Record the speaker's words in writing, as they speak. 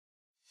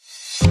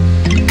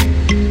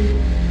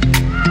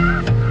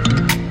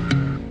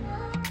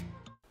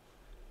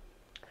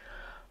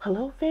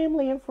Hello,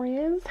 family and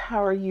friends.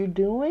 How are you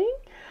doing?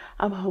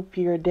 I hope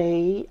your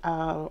day,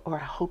 or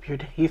I hope your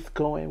day is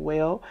going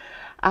well.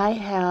 I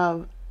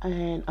have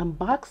an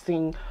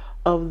unboxing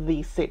of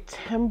the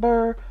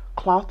September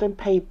cloth and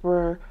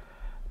paper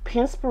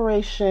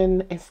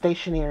Pensipiration and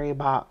stationery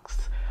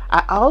box.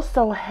 I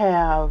also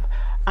have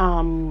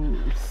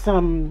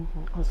some.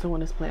 Oh,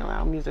 someone is playing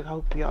loud music. I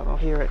hope y'all don't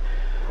hear it.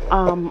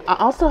 I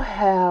also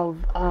have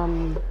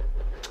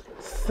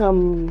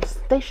some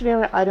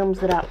stationery items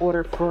that I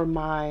ordered for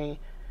my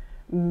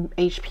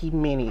HP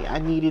Mini. I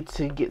needed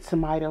to get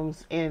some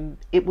items, and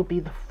it will be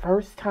the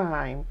first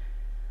time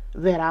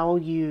that I'll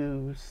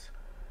use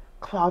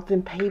cloth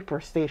and paper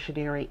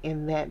stationery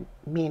in that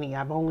Mini.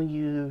 I've only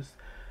used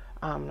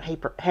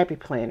Happy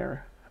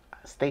Planner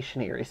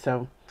stationery.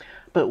 So,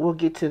 but we'll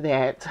get to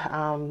that.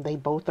 They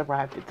both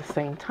arrived at the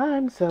same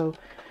time, so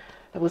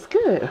it was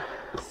good.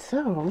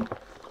 So,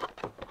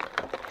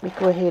 let me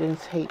go ahead and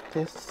take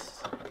this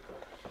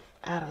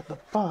out of the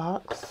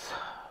box.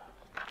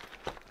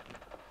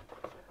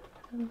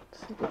 Let's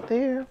see it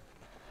there.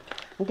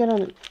 I'm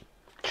gonna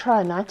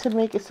try not to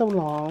make it so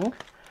long.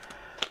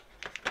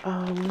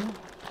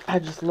 I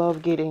just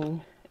love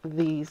getting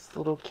these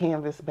little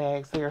canvas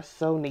bags. They are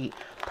so neat.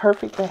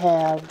 Perfect to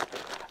have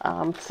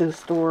to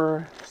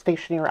store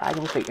stationery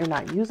items that you're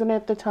not using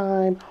at the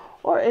time.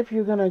 Or if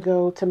you're gonna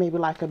go to maybe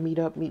like a meet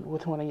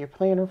with one of your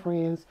planner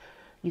friends,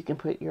 you can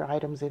put your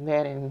items in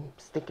that and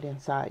stick it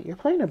inside your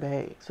planner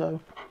bag. So,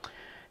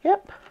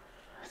 yep.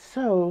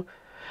 So,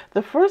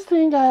 the first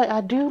thing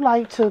I do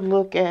like to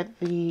look at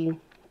the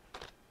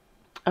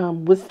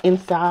what's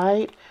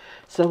inside.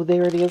 So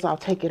there it is. I'll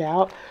take it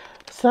out.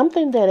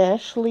 Something that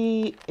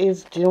Ashley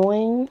is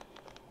doing.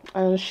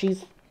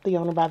 She's the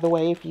owner, by the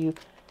way. If you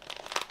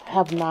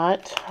have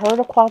not heard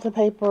of cloth and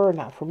paper or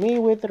not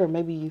familiar with it, or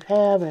maybe you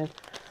have and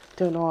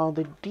don't know all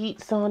the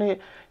deets on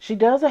it, she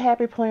does a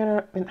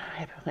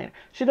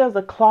She does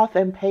a cloth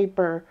and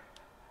paper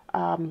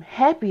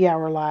happy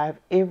hour live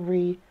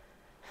every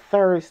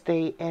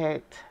Thursday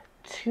at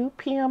 2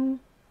 p.m.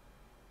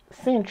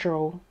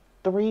 Central,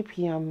 3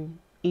 p.m.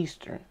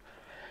 Eastern.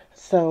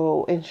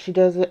 So, and she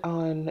does it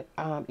on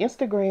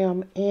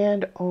Instagram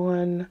and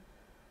on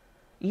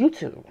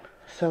YouTube.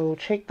 So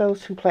check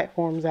those two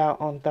platforms out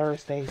on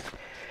Thursdays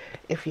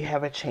if you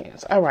have a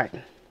chance. All right.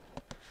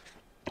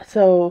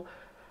 So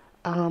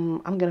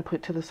I'm going to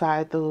put to the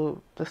side the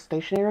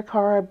stationery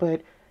card,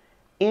 but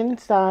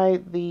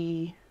inside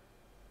the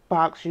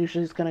box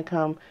usually is going to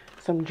come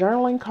some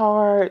journaling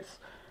cards.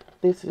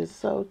 This is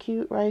so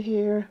cute right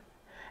here.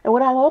 And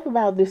what I love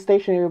about this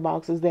stationery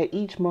box is that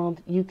each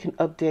month you can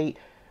update,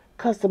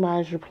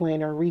 customize your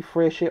planner,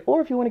 refresh it, or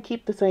if you want to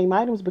keep the same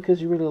items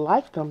because you really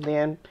like them,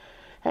 then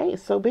hey,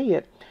 so be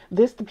it.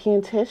 This the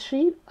pen test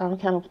sheet. I'll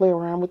kind of play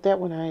around with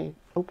that when I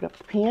open up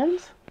the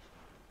pens.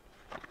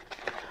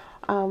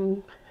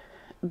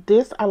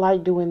 This, I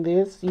like doing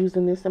this,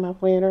 using this in my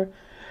planner.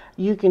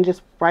 You can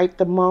just write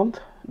the month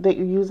that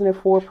you're using it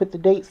for, put the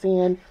dates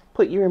in,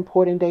 put your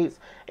important dates.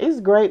 It's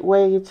a great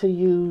way to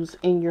use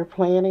in your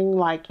planning.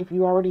 Like if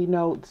you already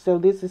know, so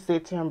this is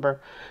September.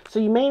 So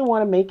you may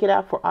want to make it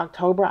out for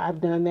October.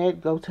 I've done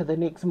that. Go to the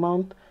next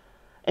month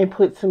and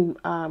put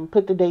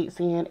the dates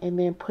in, and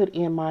then put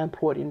in my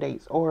important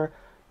dates, or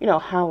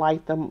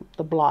highlight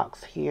the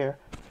blocks here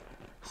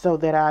so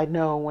that I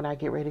know when I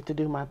get ready to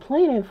do my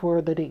planning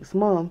for the next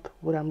month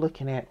what I'm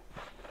looking at.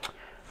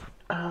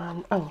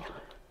 Oh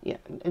yeah,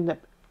 and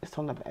it's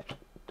on the back.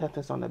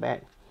 That's on the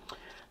back.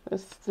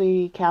 Let's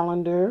see,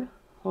 calendar,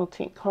 little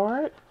tint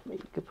card that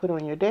you could put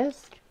on your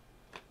desk.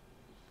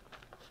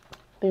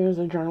 There's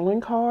a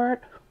journaling card.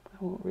 I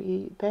won't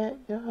read that,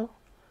 y'all,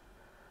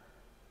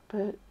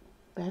 but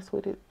that's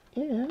what it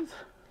is.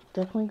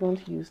 Definitely going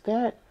to use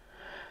that.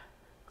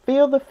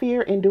 Feel the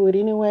fear and do it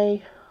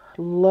anyway.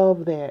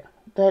 Love that.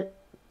 That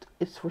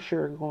is for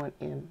sure going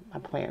in my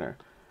planner.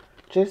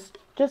 Just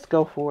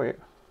go for it.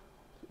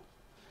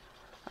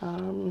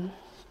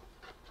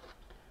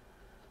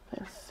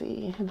 Let's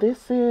see.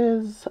 This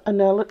is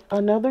another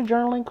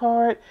journaling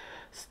card.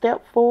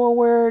 Step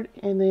forward,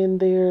 and then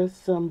there's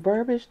some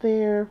verbiage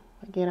there.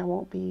 Again, I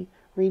won't be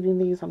reading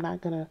these. I'm not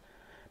gonna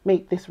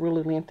make this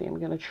really lengthy. I'm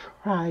gonna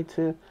try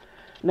to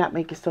not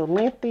make it so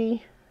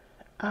lengthy.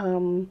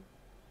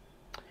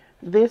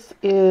 This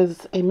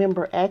is a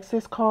member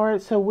access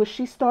card. So what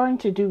she's starting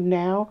to do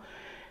now,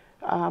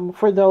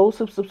 for those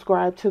who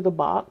subscribe to the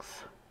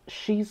box,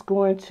 she's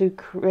going to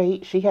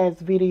create, she has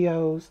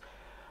videos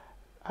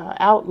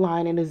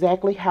outlining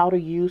exactly how to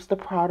use the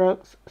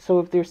products. So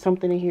if there's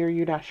something in here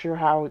you're not sure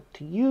how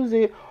to use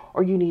it,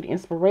 or you need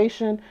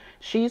inspiration,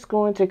 she's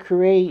going to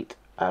create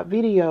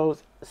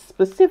videos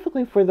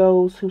specifically for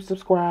those who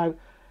subscribe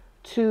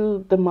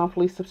to the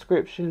monthly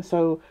subscription.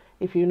 So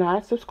if you're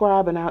not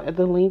subscribing,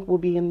 the link will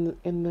be in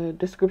the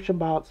description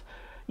box.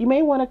 You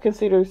may want to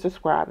consider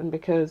subscribing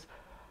because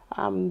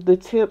the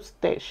tips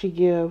that she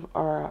gives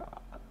are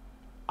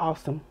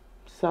awesome.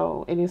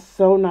 So it is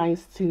so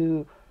nice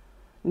to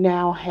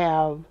now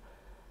have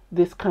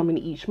this coming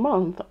each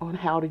month on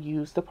how to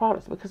use the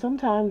products, because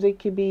sometimes it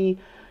could be,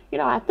 you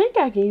know, I think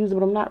I can use it,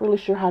 but I'm not really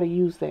sure how to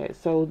use that.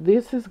 So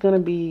this is going to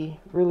be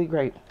really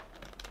great.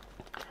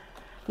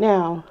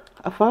 Now,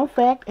 a fun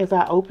fact as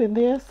I open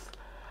this,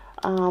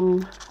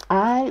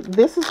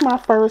 this is my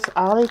first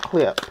ollie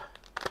clip.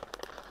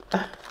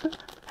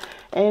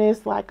 And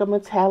it's like a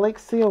metallic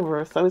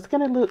silver. So it's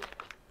going to look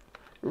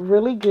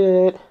really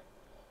good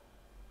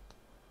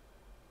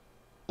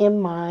in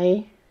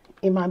my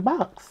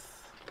box.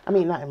 I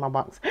mean, not in my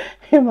box,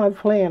 in my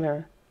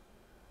planner.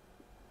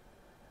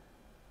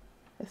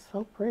 It's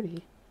so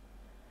pretty.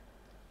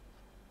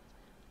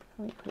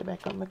 Let me put it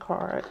back on the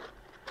card.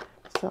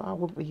 So I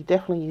will be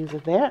definitely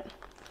using that.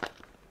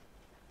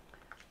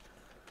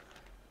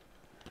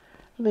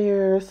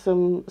 There's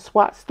some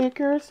SWAT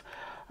stickers.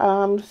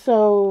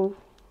 So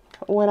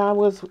when I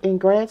was in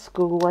grad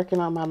school working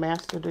on my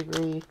master's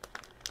degree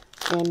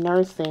in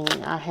nursing,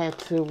 I had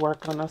to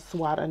work on a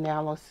SWOT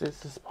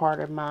analysis as part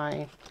of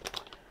my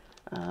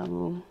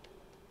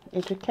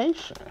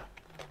education,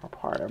 or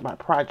part of my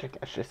project,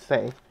 I should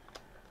say.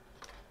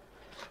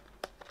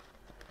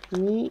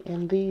 Me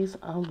and these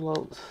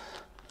envelopes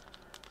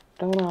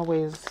don't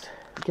always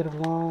get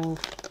along.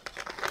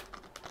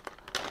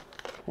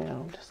 Yeah,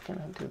 I'm just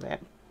gonna do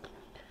that.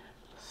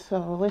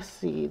 So let's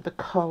see the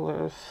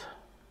colors.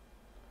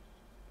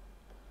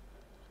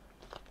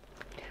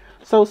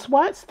 So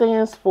SWOT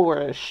stands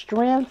for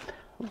strength,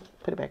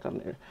 put it back on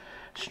there.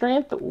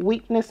 Strength,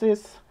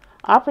 weaknesses,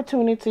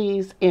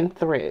 opportunities, and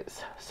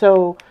threats.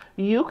 So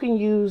you can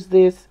use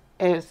this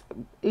as,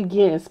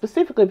 again,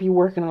 specifically if you're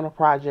working on a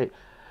project.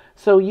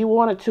 So you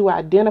wanted to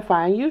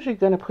identify, and usually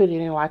going to put it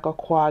in like a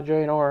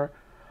quadrant, or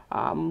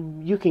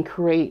you can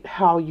create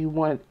how you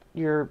want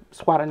your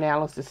SWOT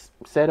analysis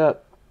set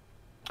up.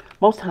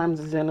 Most times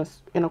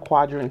it's in a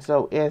quadrant,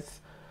 so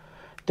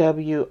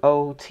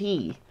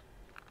SWOT.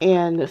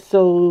 And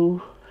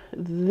so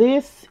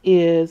this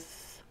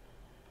is,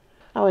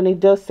 oh, and it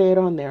does say it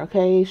on there,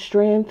 okay?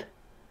 Strength,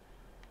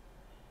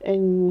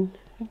 and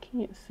I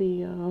can't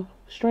see,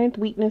 strength,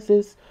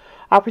 weaknesses,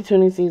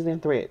 opportunities,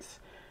 and threats.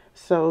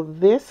 So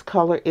this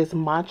color is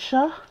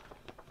matcha.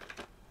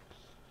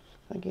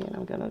 Again,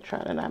 I'm going to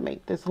try to not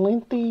make this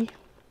lengthy.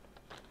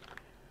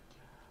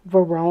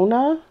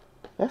 Verona.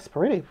 That's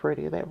pretty,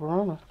 that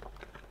Verona.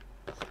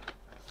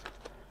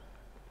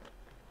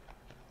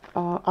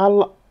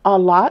 A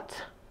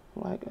lot.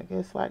 Like, I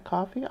guess like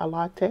coffee. A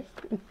latte.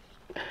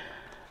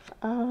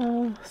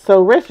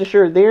 So rest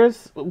assured,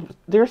 there's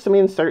some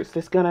inserts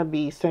that's going to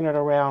be centered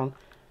around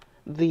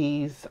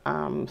these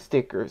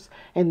stickers,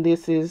 and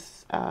this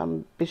is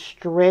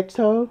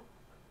bistretto.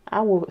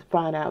 I will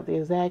find out the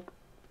exact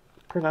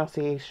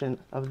pronunciation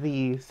of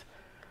these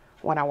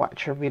when I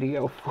watch her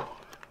video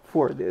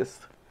for this.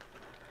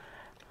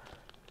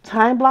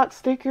 Time block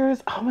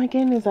stickers. Oh my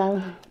goodness,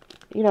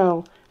 you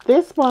know,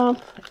 this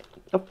month,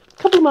 a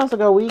couple of months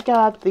ago, we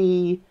got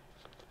I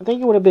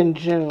think it would have been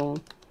June.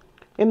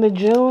 In the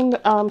June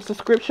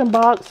subscription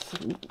box,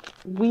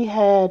 we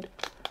had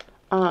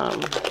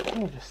let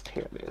me just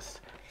tear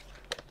this.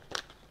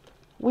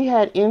 We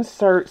had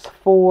inserts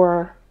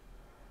for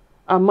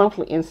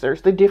monthly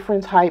inserts, the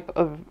different type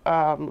of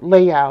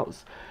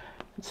layouts.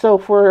 So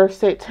for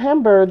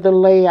September, the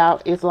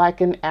layout is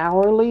like an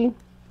hourly.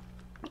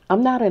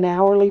 I'm not an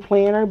hourly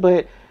planner,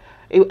 but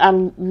I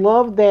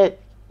love that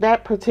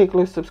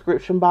particular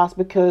subscription box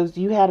because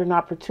you had an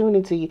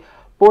opportunity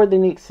for the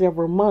next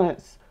several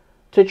months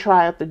to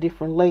try out the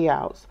different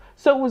layouts.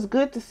 So it was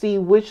good to see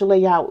which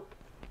layout,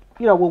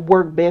 you know, will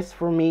work best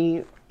for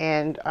me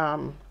and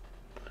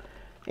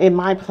in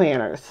my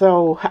planner.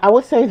 So I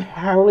would say the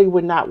hourly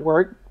would not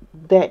work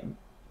that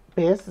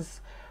best. It's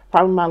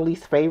probably my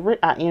least favorite.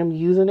 I am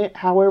using it,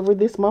 however,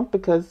 this month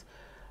because,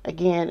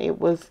 again, it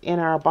was in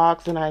our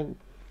box and I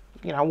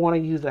want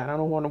to use it. I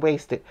don't want to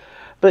waste it.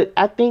 But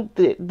I think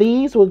that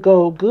these would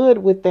go good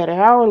with that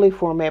hourly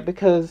format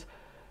because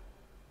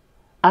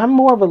I'm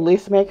more of a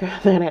list maker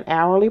than an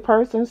hourly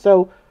person.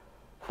 So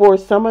for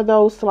some of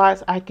those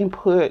slots, I can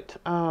put,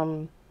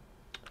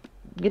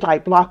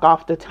 like block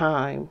off the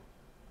time.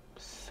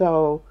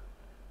 So,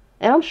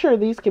 and I'm sure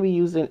these can be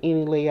used in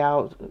any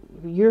layout.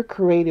 You're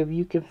creative,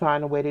 you can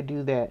find a way to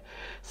do that.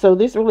 So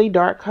this really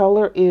dark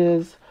color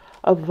is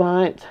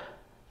Avant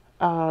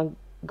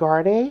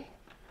Garde.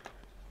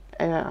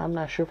 And I'm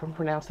not sure if I'm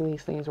pronouncing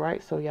these things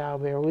right, so y'all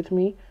bear with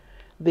me.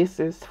 This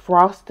is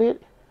frosted,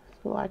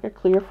 so like a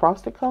clear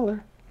frosted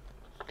color.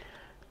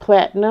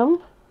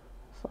 Platinum,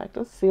 it's like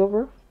a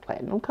silver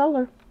platinum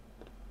color.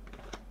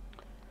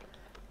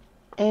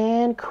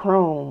 And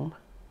chrome.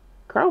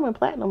 Chrome and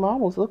platinum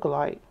almost look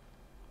alike.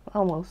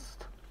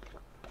 Almost.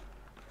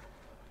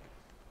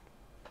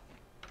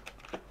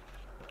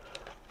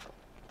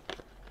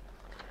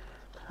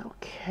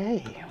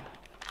 Okay.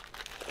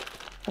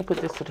 I'll put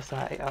this to the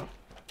side, y'all.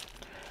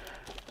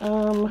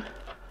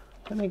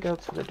 Let me go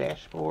to the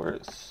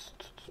dashboards.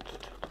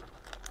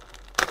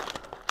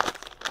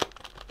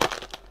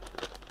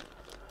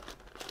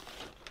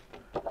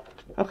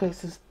 Okay,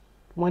 this is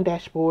one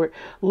dashboard.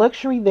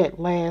 Luxury that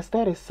lasts.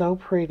 That is so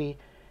pretty.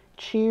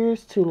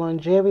 Cheers to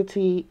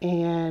longevity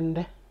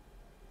and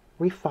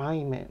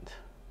refinement.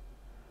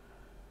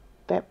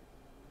 That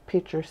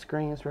picture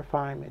screams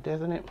refinement,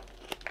 doesn't it?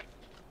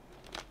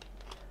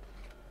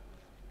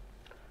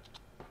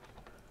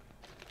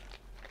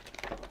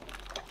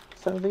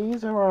 So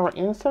these are our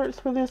inserts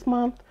for this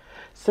month.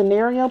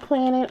 Scenario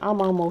planning,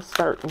 I'm almost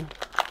certain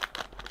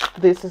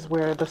this is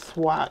where the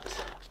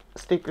SWOT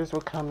stickers will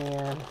come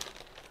in.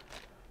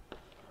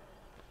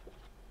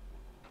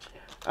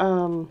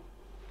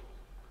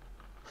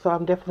 So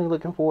I'm definitely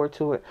looking forward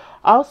to it.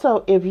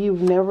 Also, if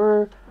you've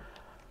never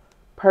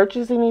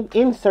purchased any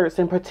inserts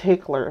in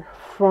particular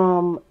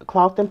from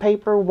Cloth and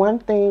Paper, one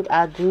thing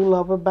I do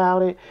love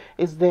about it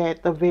is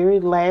that the very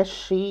last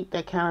sheet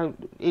that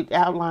it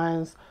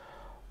outlines,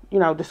 you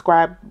know,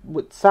 describe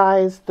what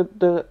size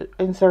the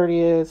insert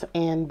is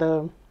and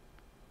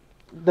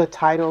the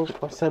title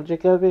or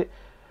subject of it.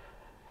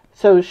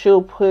 So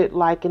she'll put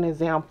like an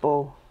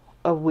example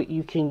of what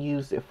you can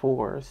use it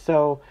for.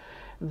 So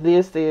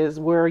this is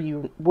where are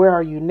you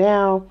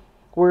now?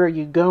 Where are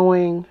you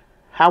going?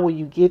 How will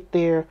you get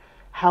there?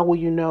 How will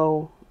you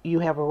know you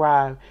have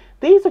arrived?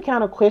 These are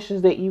kind of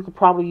questions that you could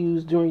probably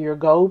use during your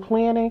goal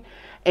planning.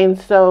 And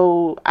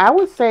so I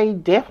would say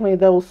definitely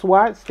those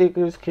SWOT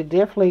stickers could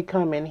definitely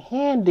come in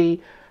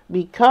handy,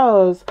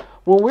 because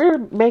when we're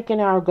making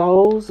our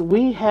goals,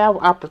 we have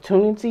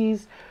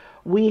opportunities,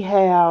 we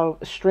have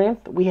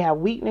strength, we have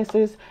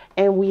weaknesses,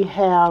 and we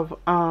have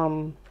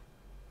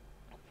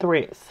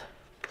threats.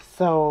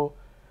 So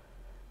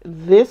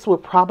this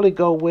would probably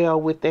go well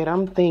with that.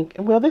 I'm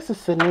thinking, well, this is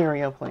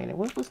scenario planning.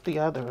 What was the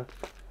other?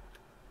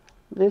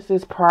 This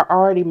is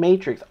priority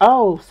matrix.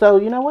 Oh, so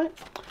you know what?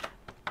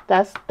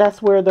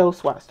 That's where those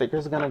SWOT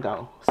stickers are going to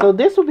go. So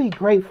this would be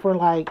great for,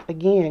 like,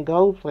 again,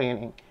 goal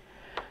planning.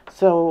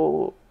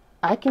 So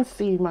I can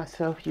see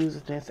myself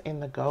using this in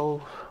the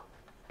goal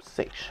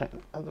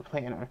section of the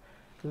planner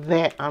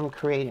that I'm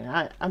creating.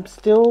 I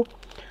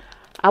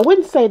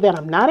wouldn't say that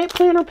I'm not at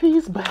planner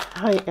piece, but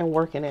I am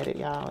working at it,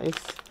 y'all.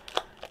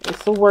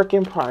 It's a work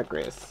in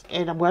progress.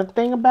 And one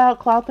thing about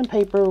Cloth and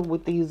Paper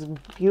with these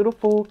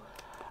beautiful,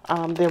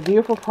 they're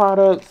beautiful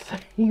products,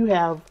 you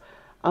have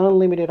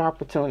unlimited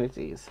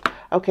opportunities.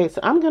 Okay,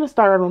 so I'm going to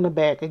start on the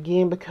back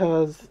again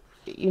because,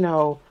 you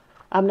know,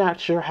 I'm not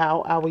sure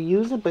how I will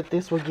use it, but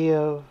this will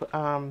give,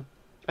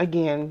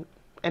 again,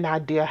 an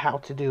idea how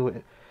to do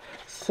it.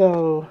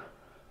 So,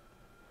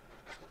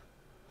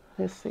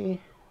 let's see.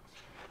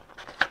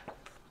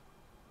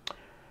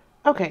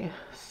 Okay,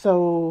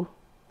 so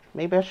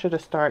maybe I should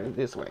have started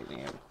this way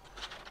then.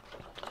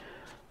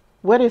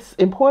 What is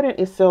important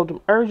is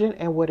seldom urgent,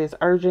 and what is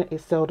urgent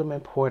is seldom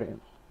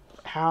important.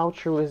 How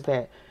true is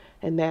that?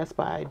 And that's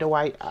by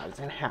Dwight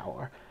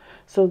Eisenhower.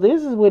 So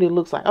this is what it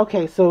looks like.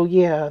 Okay, so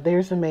yeah,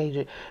 there's a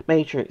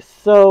matrix.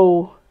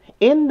 So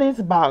in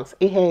this box,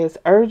 it has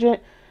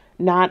urgent,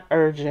 not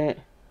urgent,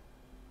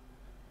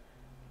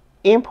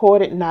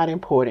 important, not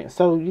important.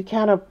 So you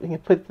kind of can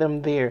put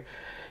them there.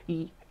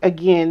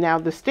 Again, now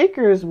the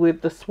stickers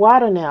with the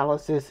SWOT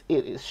analysis,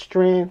 it is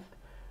strength,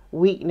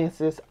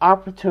 weaknesses,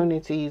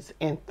 opportunities,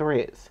 and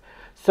threats.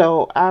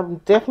 So I'm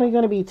definitely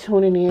going to be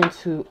tuning in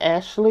to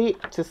Ashley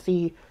to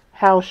see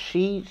how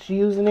she's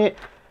using it,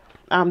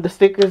 the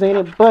stickers in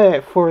it.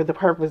 But for the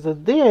purpose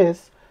of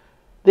this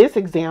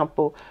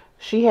example,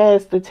 she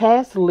has the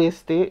tasks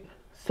listed.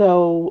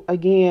 So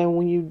again,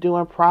 when you're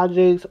doing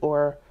projects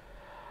or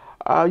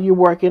you're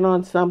working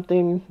on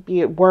something, be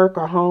it work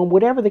or home,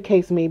 whatever the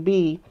case may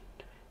be,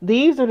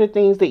 these are the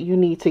things that you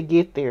need to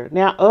get there.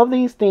 Now, of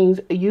these things,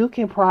 you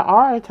can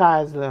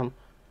prioritize them.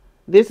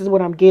 This is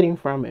what I'm getting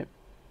from it.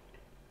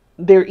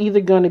 They're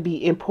either going to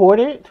be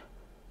important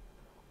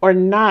or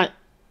not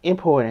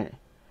important.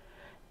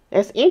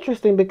 That's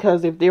interesting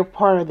because if they're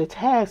part of the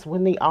task,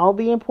 wouldn't they all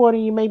be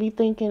important? You may be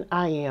thinking,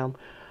 I am.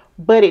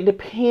 But it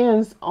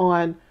depends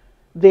on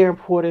their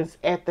importance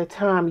at the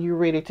time you're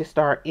ready to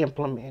start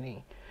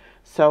implementing.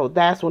 So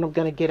that's what I'm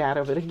going to get out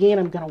of it. Again,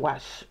 I'm going to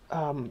watch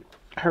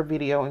her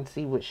video and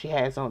see what she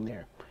has on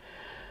there.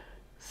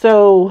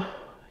 So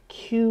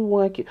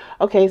Q1,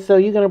 okay, so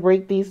you're going to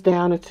break these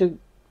down into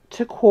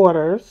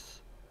quarters.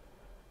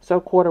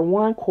 So quarter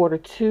 1, quarter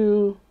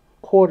 2,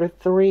 quarter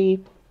 3,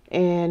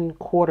 and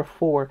quarter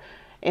 4.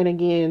 And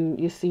again,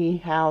 you see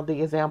how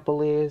the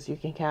example is. You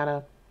can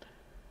kind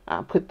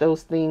of put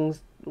those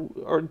things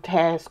or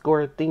tasks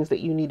or things that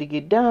you need to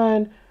get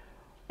done.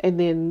 And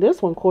then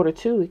this one, quarter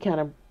 2, it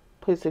kind of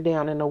puts it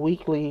down in a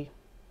weekly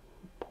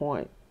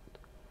point.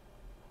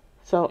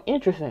 So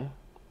interesting.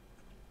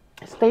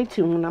 Stay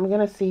tuned. I'm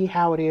going to see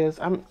how it is.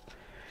 I'm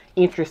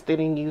interested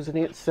in using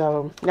it.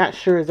 So not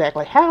sure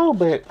exactly how,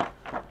 but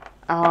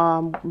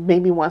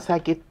maybe once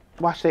I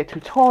watch that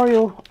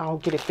tutorial, I'll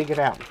get it figured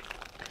out.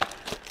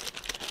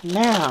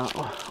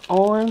 Now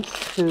on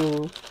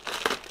to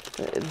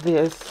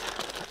this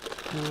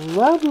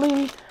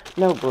lovely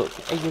notebook.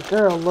 And your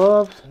girl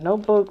loves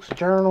notebooks,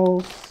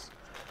 journals.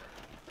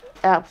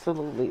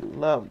 Absolutely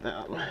love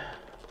them.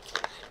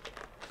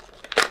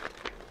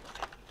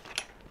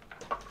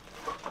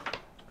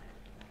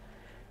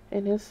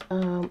 And it's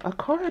a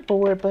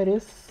cardboard, but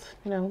it's,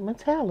 you know,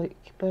 metallic.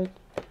 But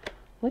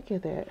Look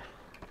at that.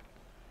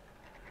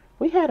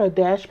 We had a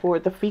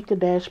dashboard, the Fika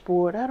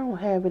dashboard. I don't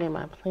have it in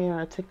my planner.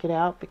 I took it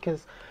out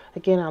because,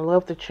 again, I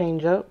love to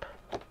change up.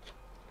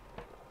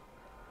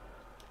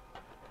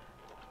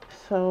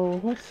 So,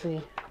 let's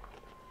see.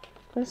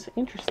 That's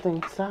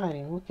interesting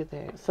siding. Look at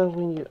that. So,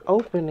 when you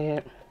open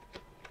it,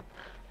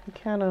 you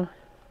kind of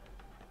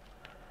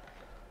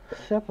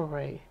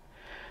separate.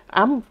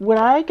 What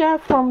I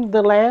got from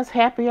the last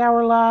happy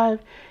hour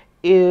live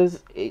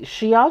is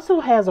she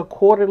also has a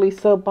quarterly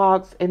sub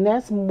box, and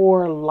that's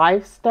more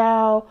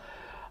lifestyle,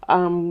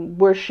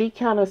 where she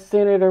kind of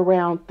centered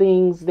around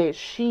things that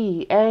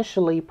she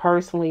Ashley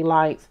personally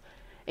likes,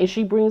 and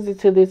she brings it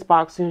to this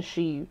box, and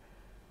she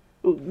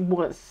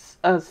wants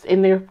us,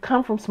 and they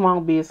come from small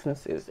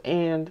businesses,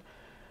 and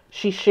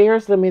she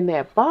shares them in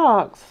that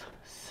box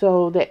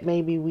so that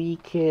maybe we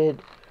could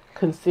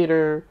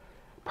consider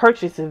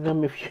purchasing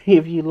them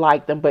if you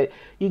like them. But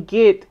you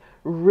get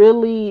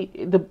really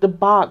the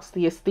box,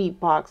 the Estate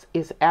box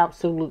is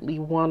absolutely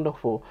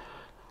wonderful.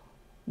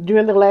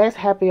 During the last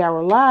happy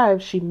hour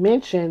live, she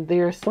mentioned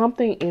there's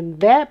something in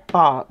that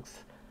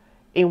box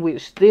in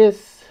which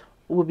this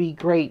will be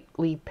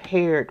greatly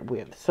paired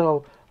with.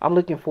 So I'm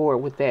looking forward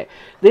with that.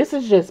 This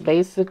is just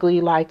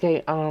basically like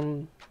a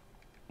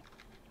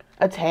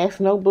task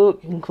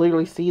notebook. You can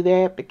clearly see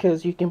that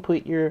because you can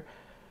put your,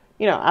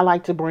 I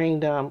like to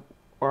bring them,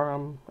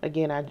 or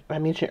again, I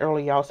mentioned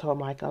earlier also I'm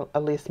like a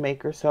list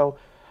maker, so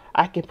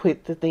I can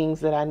put the things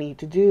that I need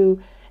to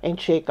do and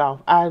check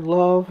off. I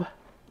love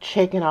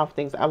checking off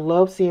things. I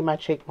love seeing my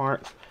check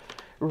marks.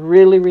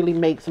 Really, really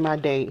makes my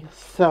day.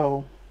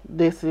 So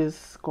this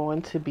is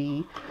going to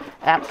be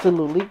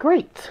absolutely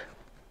great.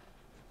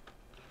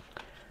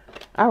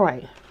 All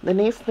right, the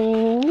next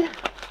thing,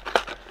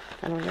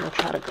 and I'm going to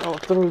try to go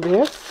through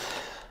this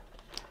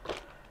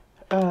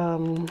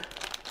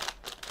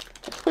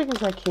as quick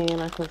as I can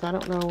because I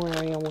don't know where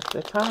I am with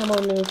the time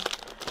on this.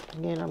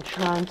 Again, I'm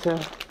trying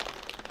to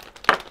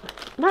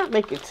not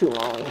make it too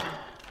long.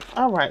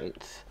 All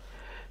right,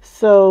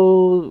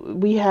 so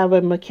we have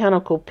a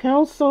mechanical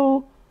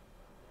pencil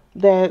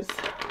that's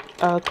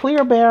a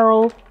clear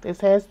barrel. This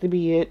has to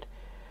be it.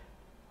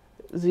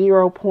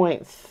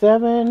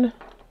 0.7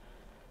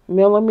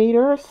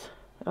 millimeters.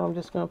 I'm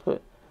just going to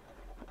put,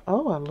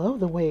 oh, I love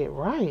the way it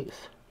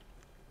writes.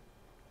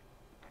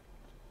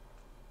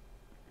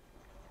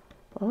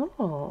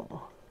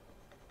 Oh,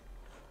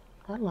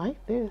 I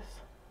like this.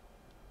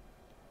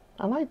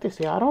 I like this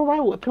here. I don't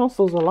write with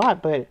pencils a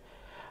lot, but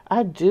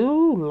I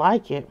do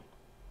like it.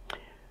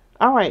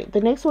 All right,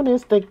 the next one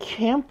is the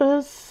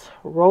Campus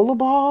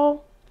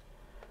Rollerball,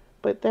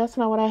 but that's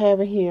not what I have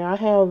in here. I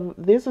have,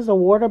 this is a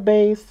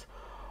water-based,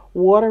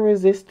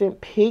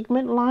 water-resistant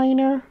pigment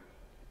liner,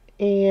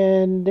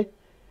 and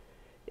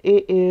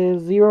it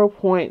is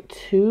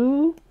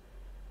 0.2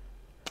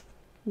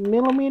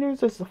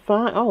 millimeters. It's a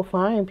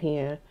fine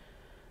pen.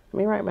 Let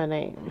me write my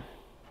name.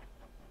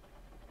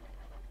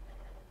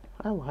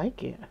 I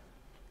like it.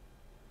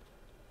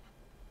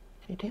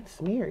 It didn't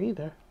smear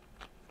either.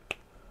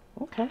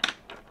 Okay.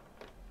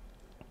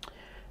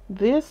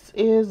 This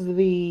is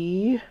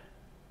the,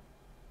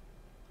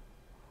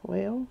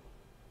 well,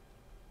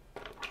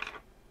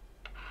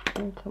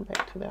 I'll come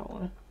back to that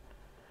one.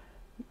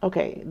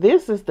 Okay,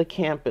 this is the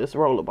Campus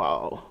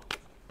Rollerball.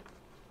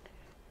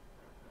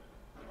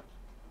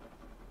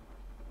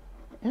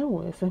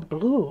 Oh, it's in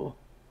blue.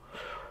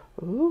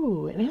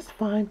 Ooh, and it's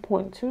fine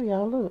point too,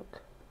 y'all.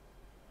 Look.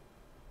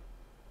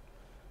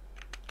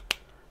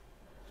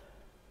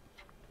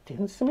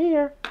 Didn't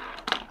smear.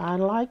 I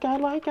like.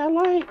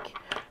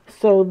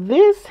 So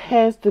this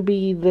has to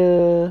be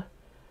the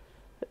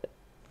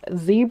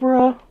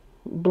Zebra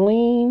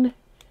Bling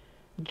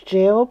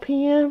gel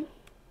pen.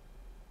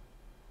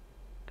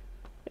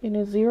 And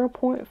it's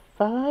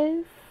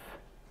 0.5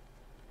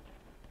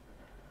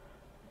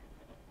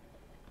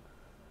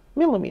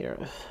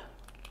 millimeters.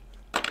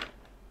 It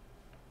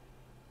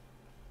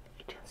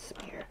didn't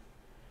smear.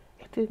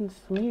 It didn't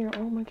smear.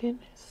 Oh my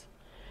goodness.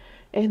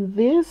 And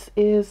this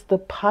is the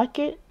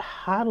Pocket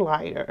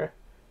Highlighter.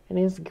 And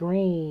it's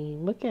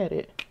green. Look at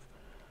it.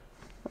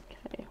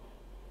 Okay.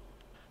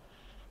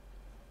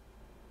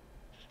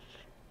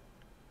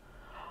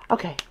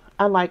 Okay.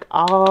 I like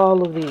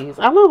all of these.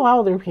 I love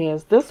all their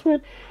pens. This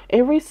one,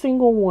 every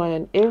single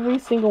one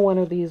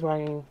of these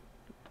writing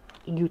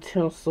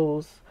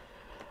utensils,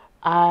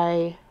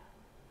 I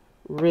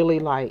really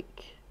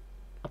like.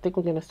 I think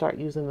we're going to start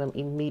using them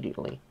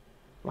immediately,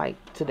 like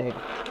today.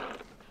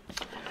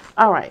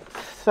 All right,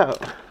 so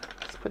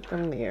let's put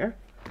them there.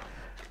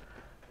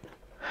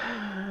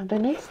 The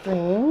next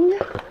thing,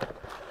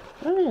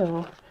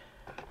 oh,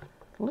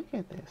 look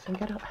at this. I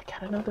got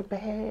another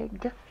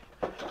bag.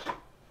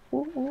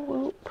 Whoop, whoop,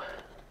 whoop.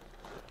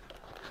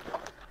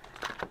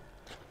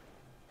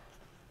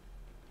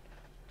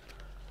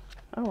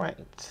 All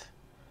right.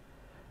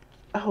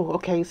 Oh,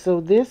 okay.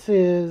 So this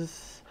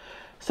is,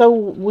 so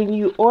when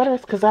you order,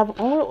 because I've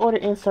only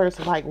ordered inserts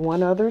like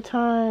one other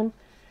time,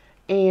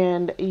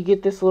 and you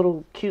get this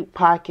little cute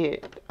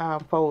pocket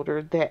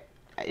folder that,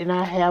 and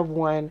I have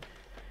one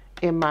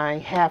in my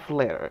half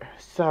letter.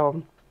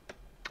 So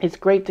it's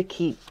great to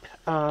keep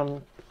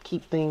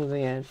things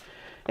in.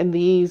 And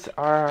these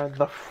are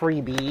the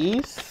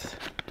freebies.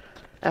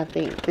 I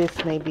think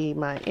this may be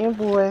my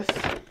invoice,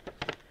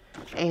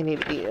 and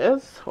it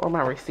is, or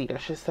my receipt I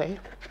should say.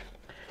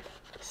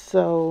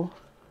 So,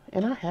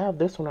 and I have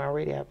this one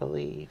already, I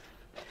believe.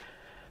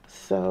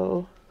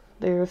 So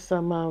there's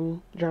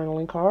some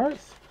journaling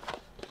cards.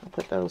 I'll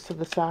put those to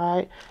the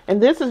side.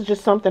 And this is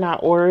just something I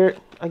ordered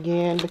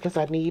again because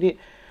I need it.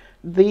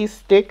 These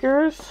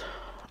stickers,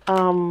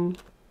 the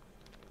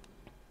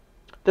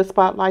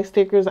spotlight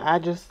stickers,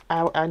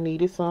 I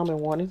needed some and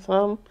wanted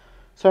some.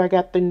 So I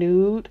got the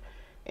nude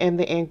and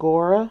the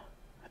Angora.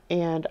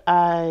 And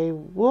I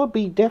will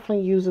be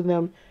definitely using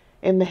them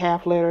in the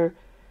half letter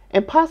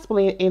and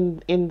possibly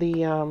in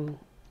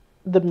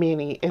the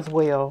mini as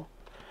well.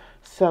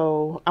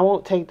 So I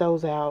won't take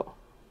those out.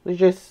 They're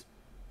just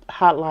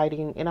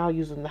highlighting, and I'll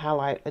use them to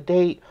highlight a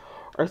date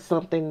or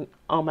something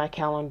on my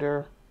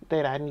calendar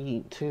that I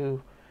need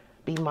to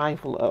be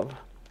mindful of.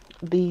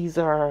 These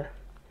are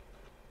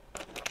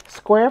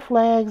square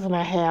flags,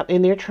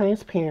 and they're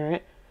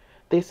transparent.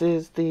 This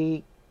is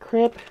the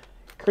crepe,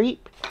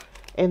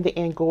 and the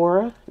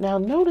Angora. Now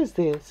notice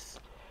this.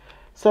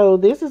 So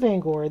this is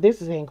Angora,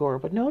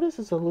 but notice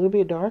it's a little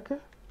bit darker.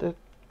 The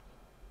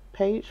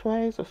page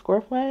flags or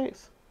square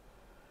flags.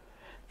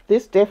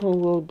 This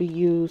definitely will be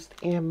used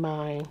in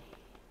my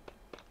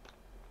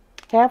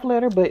half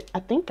letter, but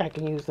I think I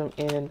can use them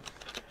in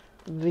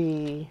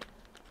the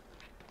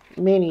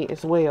mini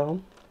as well.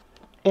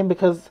 And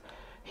because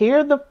here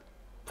are the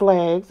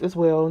flags as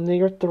well, and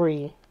there are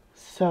 3.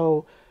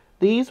 So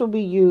these will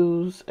be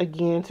used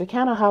again to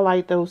kind of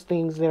highlight those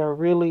things that are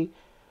really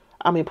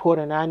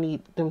important. I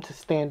need them to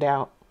stand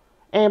out.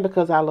 And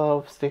because I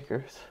love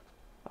stickers.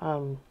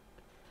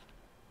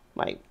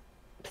 Like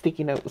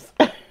sticky notes.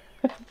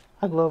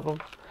 I love them.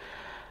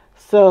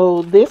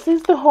 So this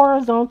is the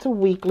horizontal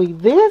weekly.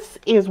 This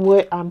is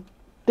what I'm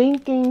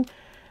thinking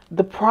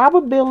the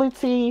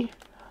probability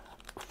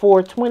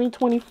for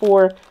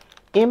 2024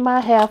 in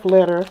my half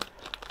letter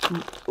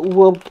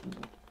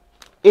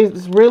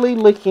is really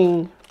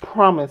looking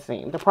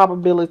promising. The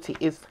probability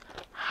is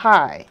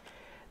high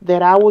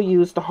that I will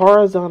use the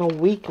horizontal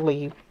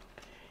weekly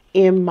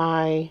in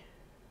my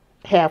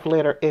half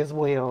letter as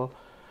well.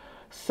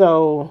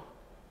 So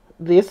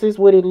this is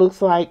what it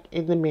looks like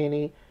in the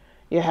mini.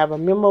 You have a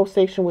memo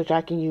section which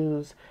I can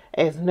use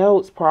as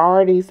notes,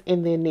 priorities,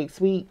 and then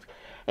next week.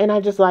 And I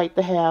just like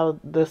to have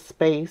the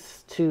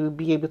space to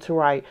be able to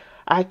write.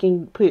 I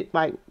can put,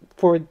 like,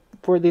 for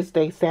this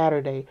day,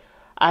 Saturday,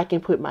 I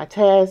can put my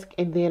task,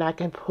 and then I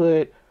can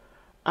put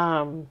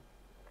the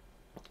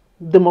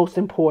most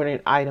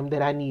important item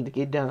that I need to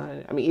get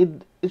done. I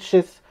mean, it's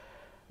just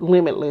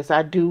limitless.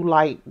 I do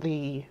like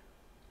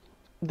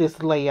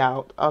this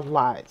layout a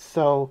lot.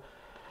 So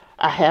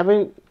I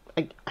haven't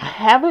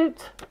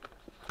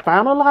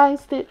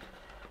finalized it,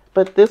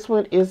 but this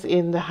one is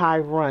in the high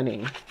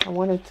running. I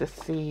wanted to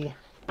see.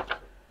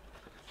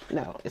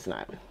 No, it's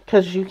not,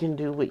 because you can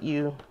do what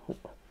you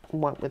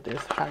want with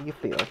this, how you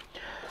feel.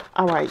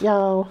 All right,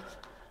 y'all,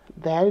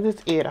 that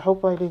is it. I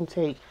hope I didn't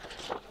take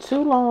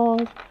too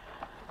long.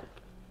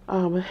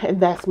 And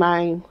that's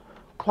my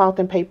cloth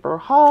and paper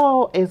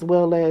haul, as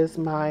well as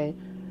my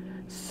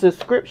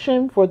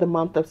subscription for the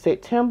month of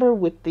September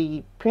with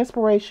the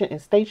Pensipiration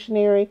and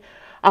stationery.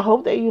 I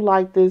hope that you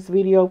like this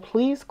video.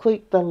 Please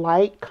click the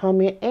like,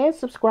 comment, and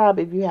subscribe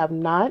if you have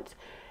not.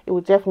 It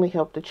would definitely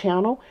help the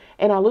channel.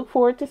 And I look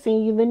forward to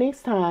seeing you the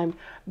next time.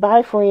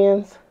 Bye,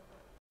 friends.